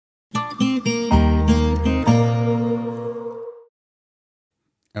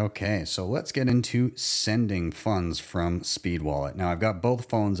Okay, so let's get into sending funds from Speed Wallet. Now I've got both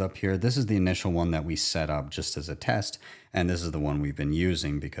phones up here. This is the initial one that we set up just as a test, and this is the one we've been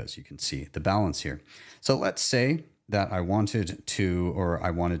using because you can see the balance here. So let's say that I wanted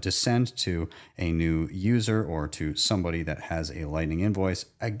to send to a new user or to somebody that has a Lightning invoice.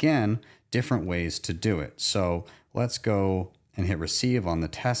 Again, different ways to do it. So let's go and hit receive on the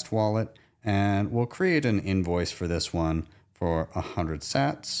test wallet, and we'll create an invoice for this one for 100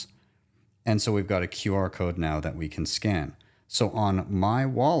 sats. And so we've got a QR code now that we can scan. So on my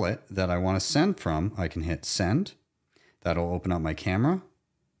wallet that I want to send from, I can hit send. That'll open up my camera,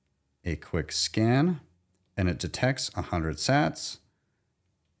 a quick scan, and it detects 100 sats.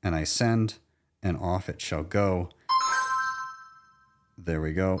 And I send, and off it shall go. There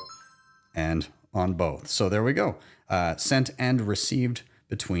we go. And on both. So there we go. Sent and received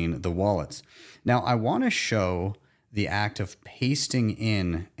between the wallets. Now I want to show the act of pasting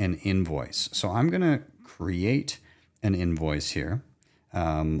in an invoice. So I'm going to create an invoice here.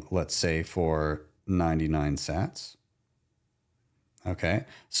 Let's say for 99 sats. Okay.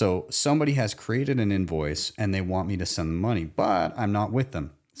 So somebody has created an invoice and they want me to send them money, but I'm not with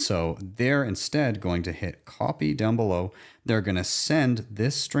them. So they're instead going to hit copy down below. They're going to send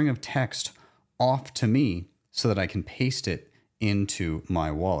this string of text off to me so that I can paste it into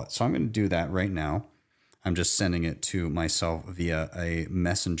my wallet. So I'm going to do that right now. I'm just sending it to myself via a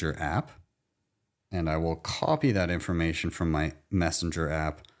messenger app, and I will copy that information from my messenger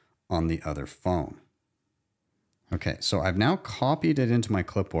app on the other phone. Okay, so I've now copied it into my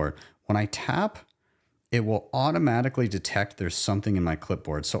clipboard. When I tap, it will automatically detect there's something in my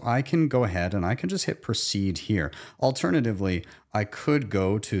clipboard. So I can go ahead and I can just hit proceed here. Alternatively, I could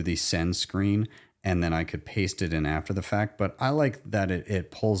go to the send screen and then I could paste it in after the fact, but I like that it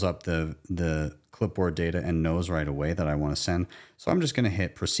pulls up the clipboard data and knows right away that I want to send. So I'm just going to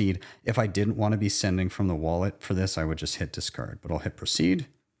hit proceed. If I didn't want to be sending from the wallet for this, I would just hit discard, but I'll hit proceed.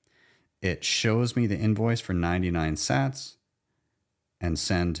 It shows me the invoice for 99 sats and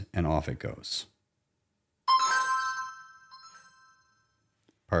send, and off it goes.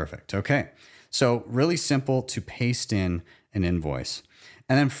 Perfect. Okay. So really simple to paste in an invoice.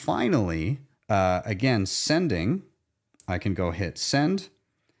 And then finally, again, sending, I can go hit send,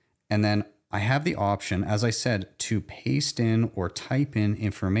 and then I have the option, as I said, to paste in or type in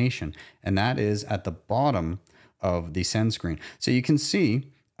information, and that is at the bottom of the send screen. So you can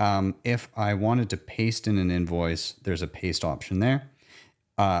see if I wanted to paste in an invoice, there's a paste option there.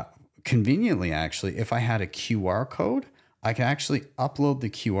 Conveniently, actually, if I had a QR code, I could actually upload the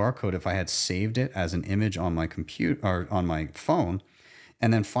QR code if I had saved it as an image on my computer or on my phone.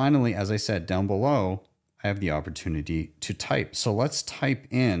 And then finally, as I said, down below, I have the opportunity to type. So let's type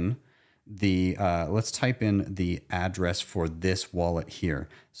in the address for this wallet here.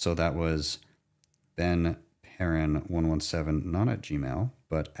 So that was Ben Perrin 117, not at Gmail,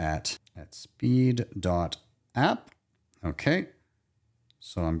 but at speed.app. Okay.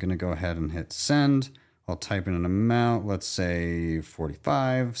 So I'm going to go ahead and hit send. I'll type in an amount, let's say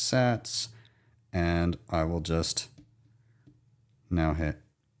 45 sats, and I will just now hit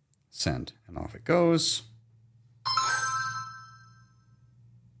send, and off it goes.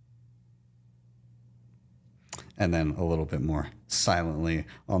 And then a little bit more silently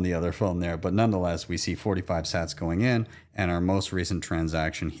on the other phone there. But nonetheless, we see 45 sats going in, and our most recent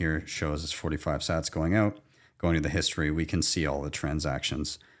transaction here shows us 45 sats going out. Going to the history, we can see all the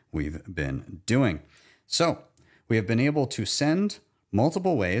transactions we've been doing. So we have been able to send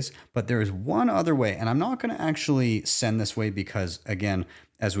multiple ways, but there is one other way, and I'm not going to actually send this way because, again,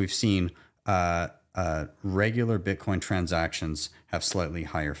 as we've seen, regular Bitcoin transactions have slightly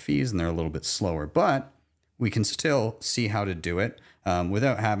higher fees and they're a little bit slower, but we can still see how to do it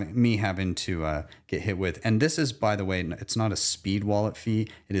without having to get hit with. And this is, by the way, it's not a Speed Wallet fee.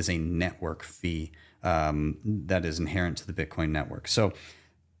 It is a network fee that is inherent to the Bitcoin network. So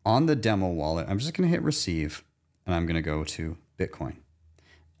on the demo wallet, I'm just going to hit receive, and I'm going to go to Bitcoin.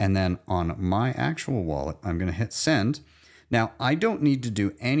 And then on my actual wallet, I'm going to hit send. Now, I don't need to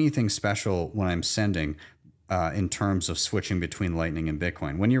do anything special when I'm sending in terms of switching between Lightning and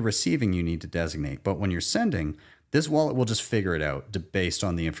Bitcoin. When you're receiving, you need to designate. But when you're sending, this wallet will just figure it out based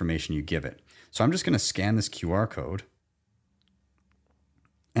on the information you give it. So I'm just going to scan this QR code.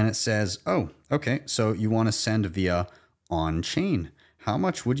 And it says, oh, okay, so you want to send via on-chain. How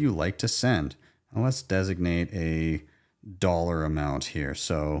much would you like to send? Now let's designate a dollar amount here.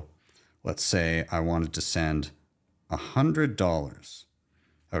 So let's say I wanted to send $100.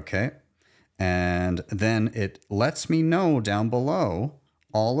 Okay. And then it lets me know down below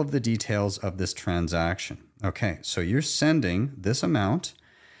all of the details of this transaction. Okay. So you're sending this amount,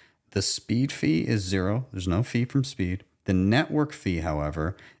 The speed fee is 0. There's no fee from speed. The network fee,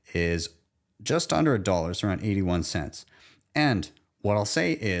 however, is just under $1. It's around 81 cents. And what I'll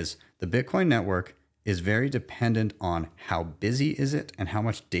say is the Bitcoin network is very dependent on how busy is it and how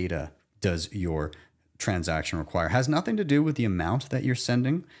much data does your transaction require. It has nothing to do with the amount that you're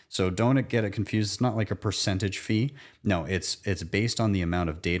sending. So don't get it confused. It's not like a percentage fee. No, it's based on the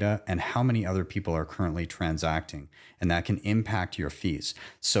amount of data and how many other people are currently transacting. And that can impact your fees.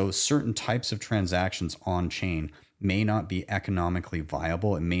 So certain types of transactions on chain may not be economically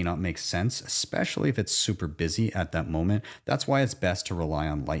viable. It may not make sense, especially if it's super busy at that moment. That's why it's best to rely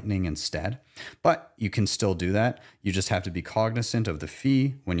on Lightning instead. But you can still do that. You just have to be cognizant of the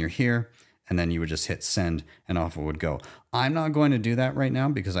fee when you're here, and then you would just hit send and off it would go. I'm not going to do that right now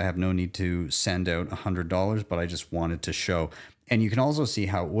because I have no need to send out $100, but I just wanted to show. And you can also see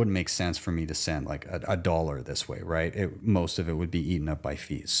how it wouldn't make sense for me to send like a dollar this way, right? Most of it would be eaten up by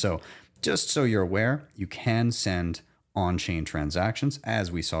fees. So just so you're aware, you can send on-chain transactions.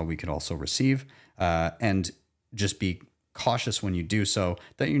 As we saw, we could also receive, and just be cautious when you do so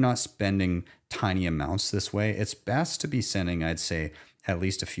that you're not spending tiny amounts this way. It's best to be sending, I'd say, at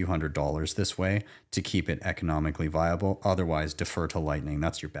least a few $100s this way to keep it economically viable. Otherwise, defer to Lightning.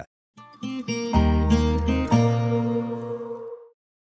 That's your bet.